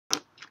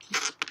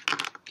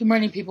Good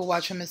morning, people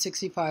watching at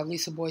 65.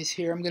 Lisa Boyce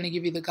here. I'm going to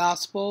give you the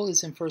gospel.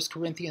 It's in 1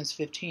 Corinthians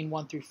 15,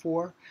 1 through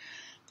 4.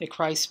 That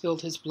Christ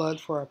spilled his blood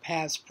for our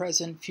past,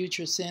 present,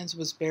 future sins,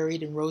 was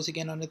buried, and rose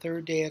again on the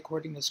third day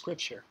according to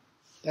Scripture.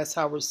 That's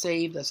how we're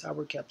saved. That's how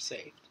we're kept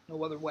saved.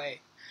 No other way.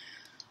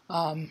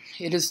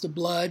 It is the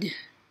blood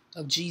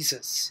of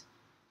Jesus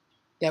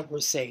that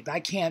we're saved. I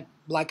can't,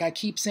 like I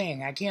keep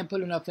saying, I can't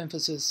put enough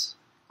emphasis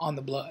on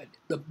the blood.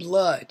 The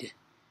blood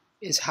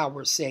is how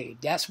we're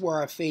saved. That's where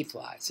our faith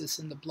lies. It's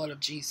in the blood of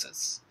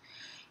Jesus.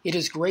 It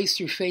is grace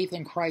through faith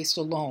in Christ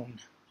alone,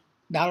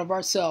 not of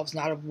ourselves,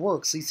 not of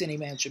works, lest any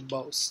man should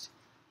boast.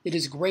 It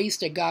is grace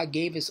that God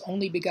gave his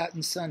only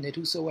begotten Son, that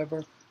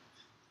whosoever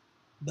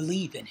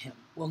believe in him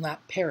will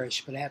not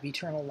perish but have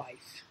eternal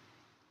life.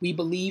 We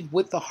believe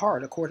with the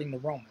heart, according to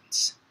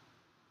Romans.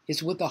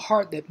 It's with the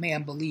heart that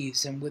man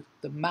believes, and with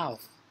the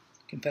mouth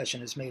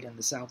confession is made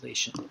unto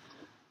salvation.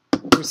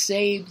 We're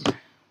saved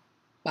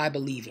by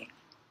believing.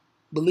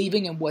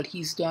 Believing in what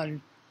he's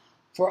done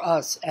for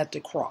us at the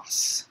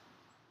cross.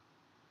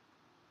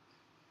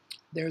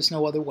 There's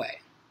no other way.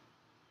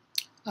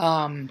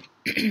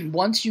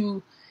 Once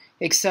you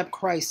accept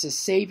Christ as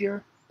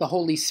Savior, the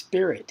Holy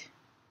Spirit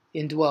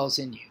indwells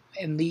in you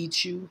and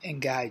leads you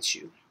and guides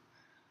you.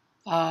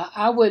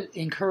 I would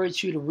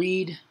encourage you to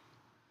read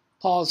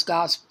Paul's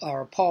gospel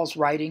or Paul's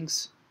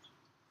writings,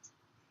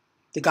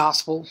 the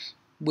gospel,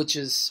 which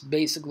is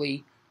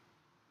basically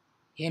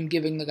him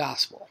giving the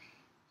gospel.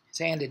 It's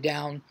handed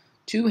down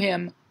to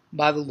him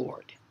by the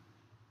Lord.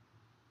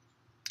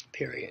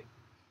 Period.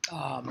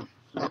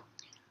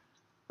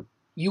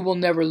 You will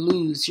never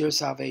lose your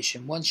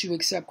salvation. Once you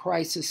accept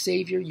Christ as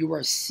Savior, you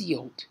are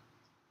sealed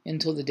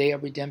until the day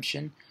of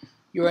redemption.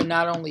 You are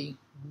not only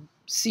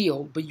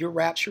sealed, but you're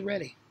rapture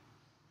ready.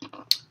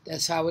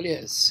 That's how it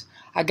is.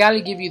 I got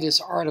to give you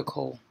this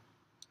article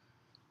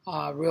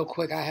real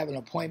quick. I have an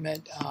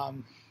appointment.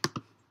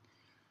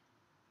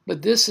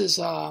 But this is,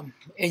 and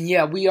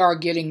yeah, we are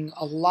getting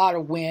a lot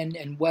of wind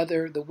and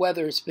weather. The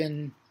weather's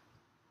been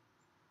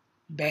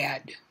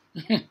bad.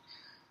 The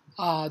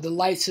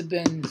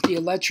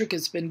electric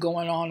has been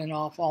going on and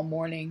off all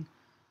morning.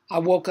 I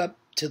woke up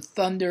to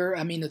thunder.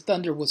 I mean, the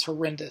thunder was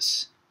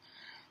horrendous.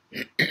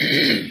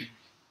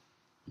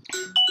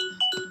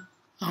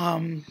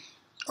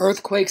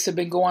 Earthquakes have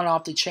been going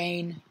off the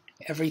chain,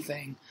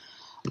 everything.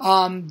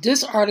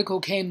 This article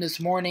came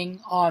this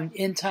morning on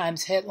End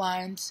Times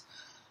Headlines.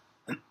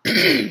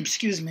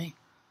 Excuse me.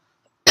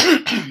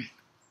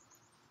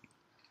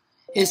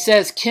 It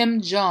says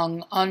Kim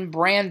Jong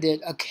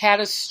unbranded a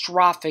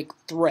catastrophic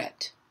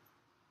threat,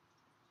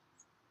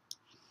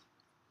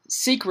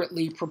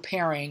 secretly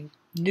preparing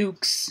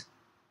nukes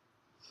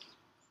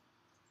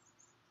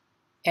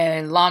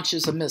and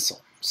launches a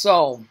missile.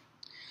 So,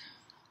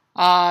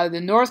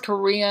 North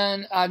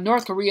Korea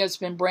has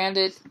been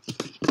branded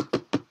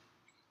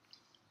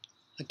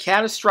a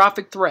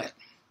catastrophic threat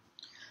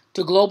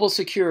to global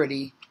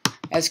security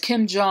as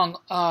Kim Jong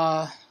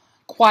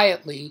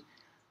quietly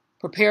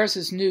prepares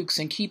his nukes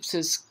and keeps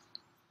his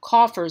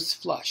coffers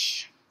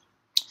flush.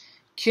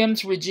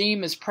 Kim's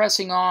regime is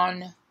pressing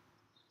on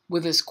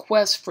with his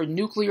quest for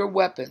nuclear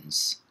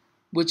weapons,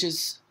 which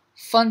is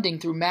funding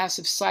through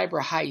massive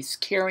cyber heists,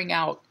 carrying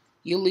out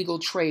illegal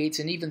trades,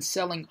 and even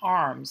selling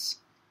arms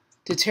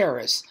to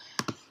terrorists.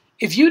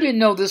 If you didn't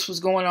know this was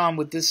going on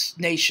with this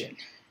nation,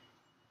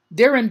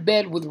 they're in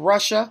bed with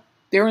Russia,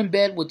 they're in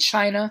bed with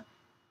China,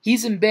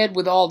 he's in bed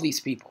with all these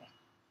people.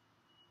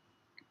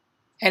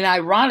 And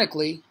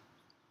ironically,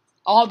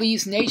 all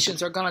these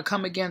nations are going to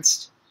come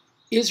against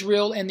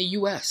Israel and the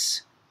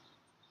U.S.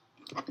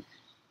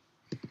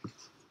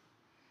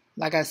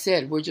 Like I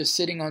said, we're just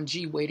sitting on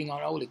G waiting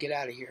on O to get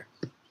out of here.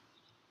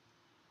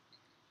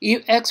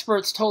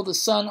 Experts told The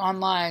Sun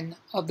Online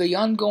of the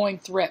ongoing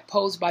threat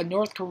posed by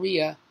North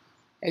Korea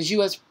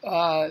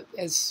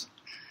as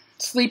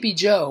Sleepy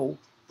Joe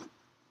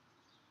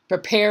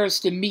prepares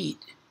to meet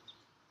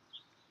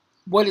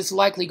what is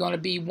likely going to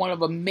be one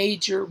of the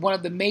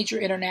major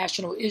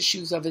international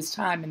issues of his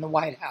time in the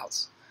White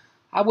House.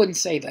 I wouldn't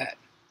say that.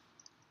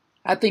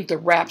 I think the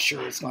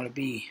rapture is going to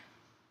be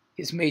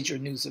his major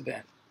news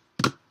event.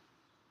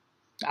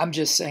 I'm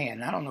just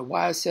saying. I don't know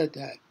why I said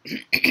that.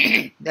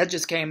 That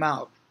just came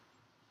out.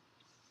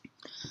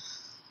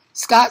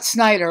 Scott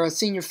Snyder, a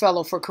senior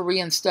fellow for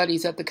Korean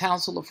Studies at the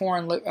Council of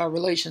Foreign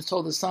Relations,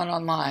 told The Sun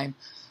Online,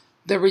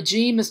 the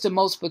regime is the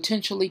most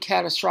potentially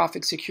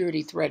catastrophic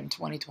security threat in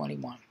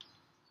 2021.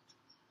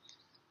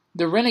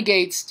 The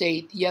renegade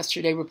state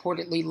yesterday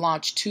reportedly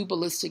launched 2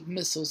 ballistic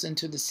missiles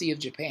into the Sea of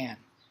Japan,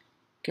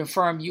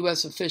 confirmed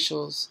U.S.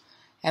 officials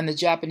and the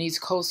Japanese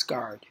Coast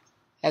Guard,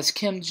 as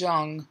Kim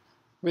Jong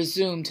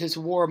resumed his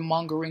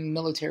war-mongering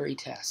military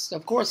tests.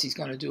 Of course he's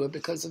going to do it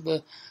because of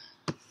the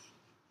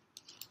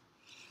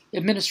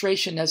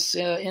administration that's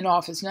in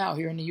office now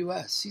here in the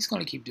U.S. He's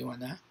going to keep doing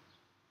that.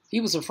 He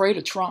was afraid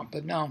of Trump,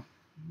 but no,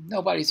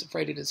 nobody's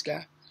afraid of this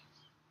guy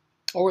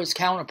or his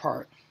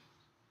counterpart.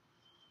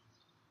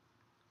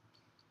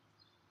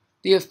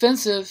 The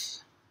offensive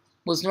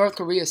was North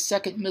Korea's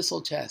second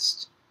missile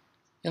test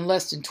in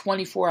less than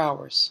 24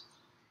 hours.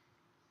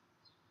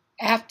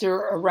 After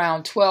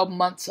around 12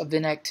 months of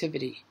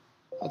inactivity,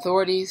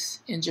 authorities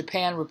in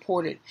Japan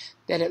reported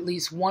that at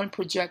least one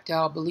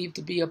projectile believed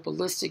to be a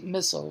ballistic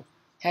missile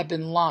had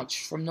been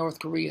launched from North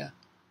Korea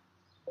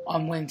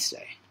on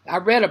Wednesday. I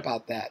read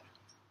about that.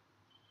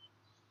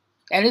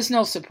 And it's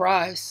no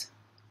surprise.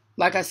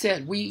 Like I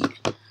said, we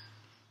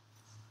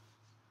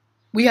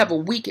have a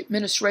weak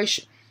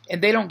administration,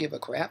 and they don't give a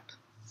crap.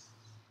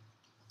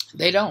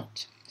 They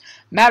don't.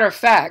 Matter of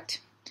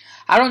fact,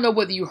 I don't know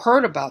whether you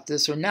heard about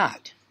this or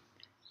not.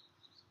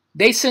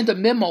 They sent a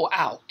memo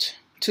out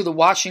to the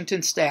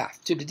Washington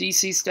staff, to the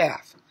D.C.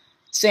 staff,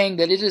 saying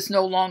that it is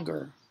no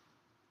longer,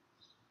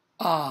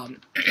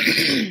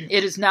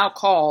 it is now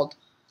called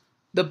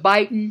the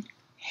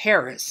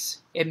Biden-Harris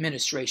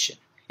administration.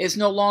 It's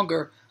no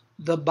longer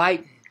the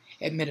Biden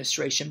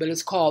administration, but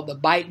it's called the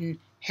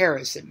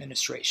Biden-Harris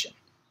administration.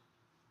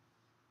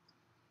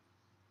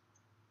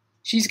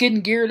 She's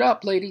getting geared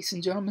up, ladies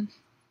and gentlemen,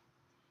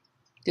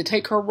 to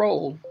take her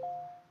role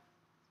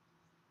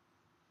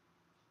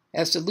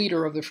as the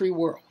leader of the free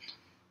world.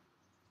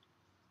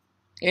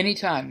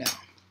 Anytime now.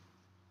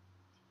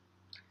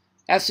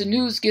 As the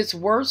news gets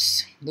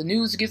worse, the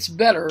news gets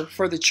better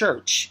for the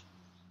church,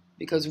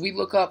 because we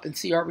look up and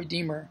see our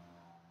Redeemer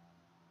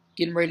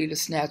getting ready to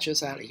snatch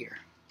us out of here.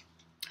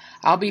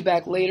 I'll be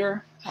back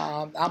later.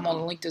 I'm going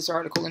to link this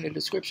article in the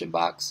description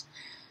box.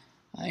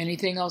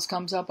 Anything else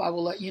comes up, I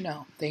will let you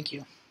know. Thank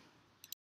you.